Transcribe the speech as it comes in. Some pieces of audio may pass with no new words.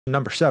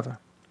Number 7.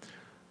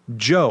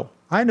 Joe.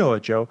 I know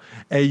it, Joe.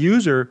 A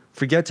user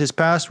forgets his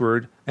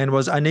password and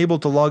was unable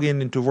to log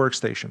in into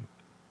workstation.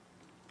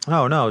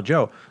 Oh no,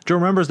 Joe. Joe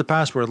remembers the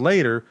password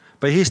later,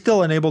 but he's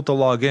still unable to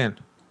log in.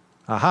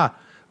 Aha.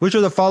 Which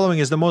of the following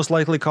is the most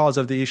likely cause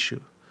of the issue?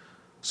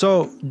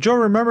 So Joe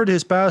remembered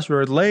his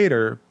password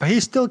later, but he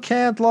still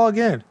can't log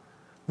in.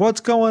 What's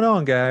going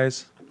on,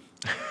 guys?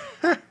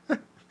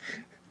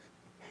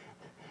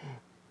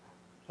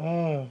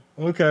 Oh,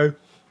 okay.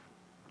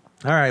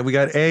 All right, we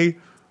got A,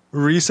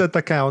 reset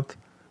account.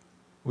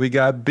 We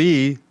got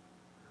B,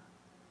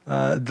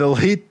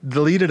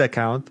 deleted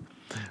account.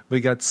 We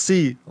got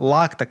C,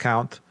 locked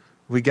account.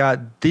 We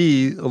got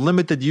D,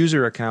 limited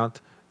user account.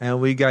 And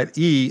we got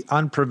E,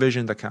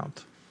 unprovisioned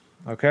account.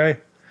 Okay?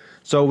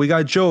 So we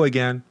got Joe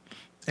again,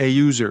 a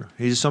user.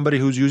 He's somebody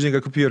who's using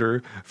a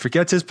computer,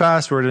 forgets his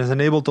password, and is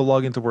unable to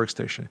log into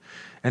workstation.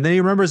 And then he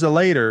remembers it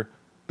later,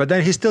 but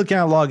then he still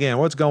can't log in.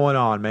 What's going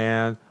on,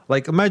 man?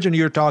 Like, imagine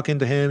you're talking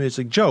to him. It's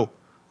like, Joe,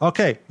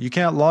 okay, you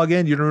can't log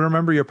in. You don't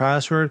remember your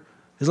password?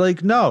 He's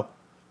like, no.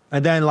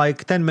 And then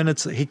like 10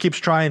 minutes, he keeps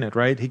trying it,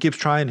 right? He keeps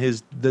trying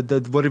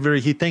the whatever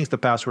he thinks the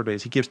password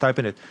is. He keeps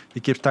typing it. He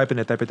keeps typing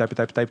it, type.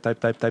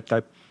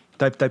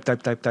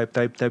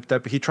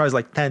 He tries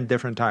like 10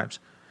 different times.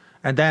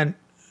 And then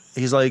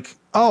he's like,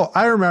 oh,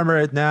 I remember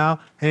it now.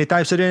 And he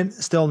types it in,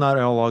 still not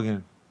able to log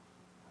in.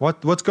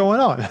 What's going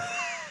on?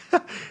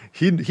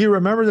 He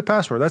remembered the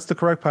password. That's the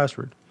correct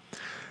password.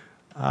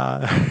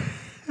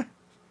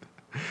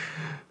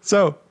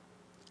 So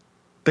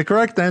the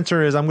correct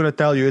answer is, I'm going to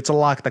tell you, it's a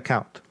locked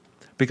account,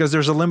 because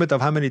there's a limit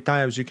of how many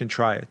times you can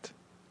try it.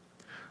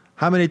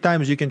 How many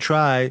times you can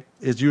try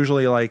is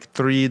usually like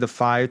 3 to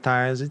 5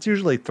 times. It's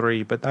usually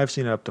 3, but I've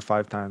seen it up to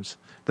 5 times.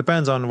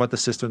 Depends on what the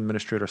system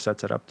administrator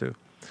sets it up to.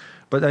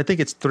 But I think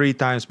it's 3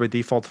 times by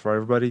default for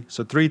everybody.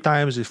 So 3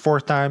 times, the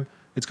 4th time,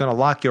 it's going to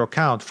lock your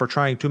account for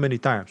trying too many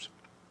times.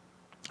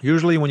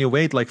 Usually when you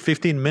wait like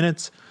 15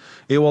 minutes,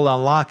 it will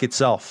unlock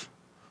itself.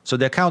 So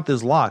the account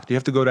is locked. You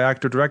have to go to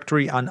Active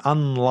Directory and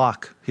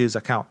unlock his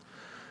account.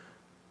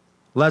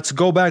 Let's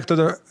go back to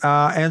the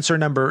answer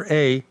number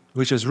A,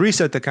 which is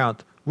reset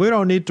account. We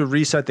don't need to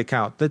reset the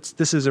account.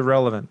 This is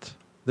irrelevant.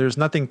 There's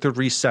nothing to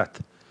reset.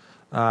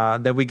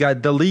 Then we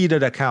got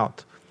deleted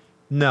account.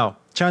 No,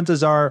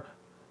 chances are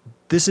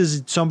this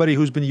is somebody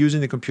who's been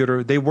using the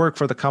computer. They work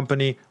for the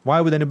company.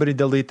 Why would anybody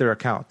delete their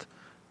account?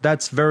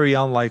 That's very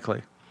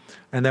unlikely.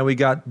 And then we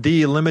got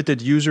the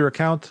limited user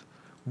account.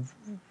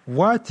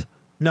 What?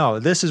 No,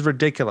 this is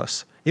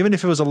ridiculous. Even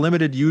if it was a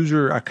limited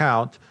user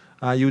account,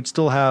 you'd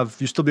still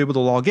be able to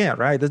log in,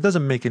 right? That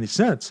doesn't make any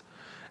sense.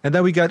 And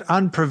then we got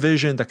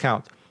unprovisioned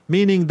account,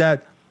 meaning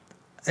that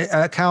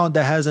an account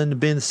that hasn't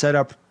been set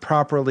up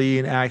properly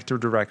in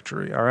Active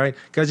Directory, all right?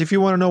 Guys, if you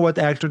want to know what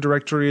Active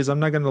Directory is, I'm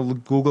not going to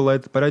Google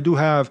it, but I do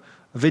have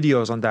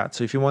videos on that.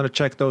 So if you want to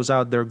check those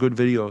out, they're good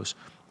videos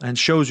and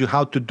shows you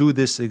how to do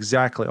this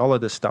exactly, all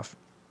of this stuff.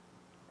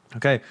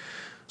 Okay,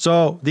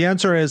 so the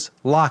answer is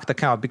locked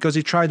account, because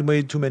he tried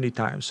way too many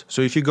times.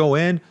 So if you go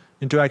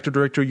into Active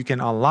Directory, you can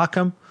unlock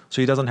him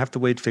so he doesn't have to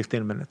wait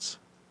 15 minutes.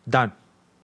 Done.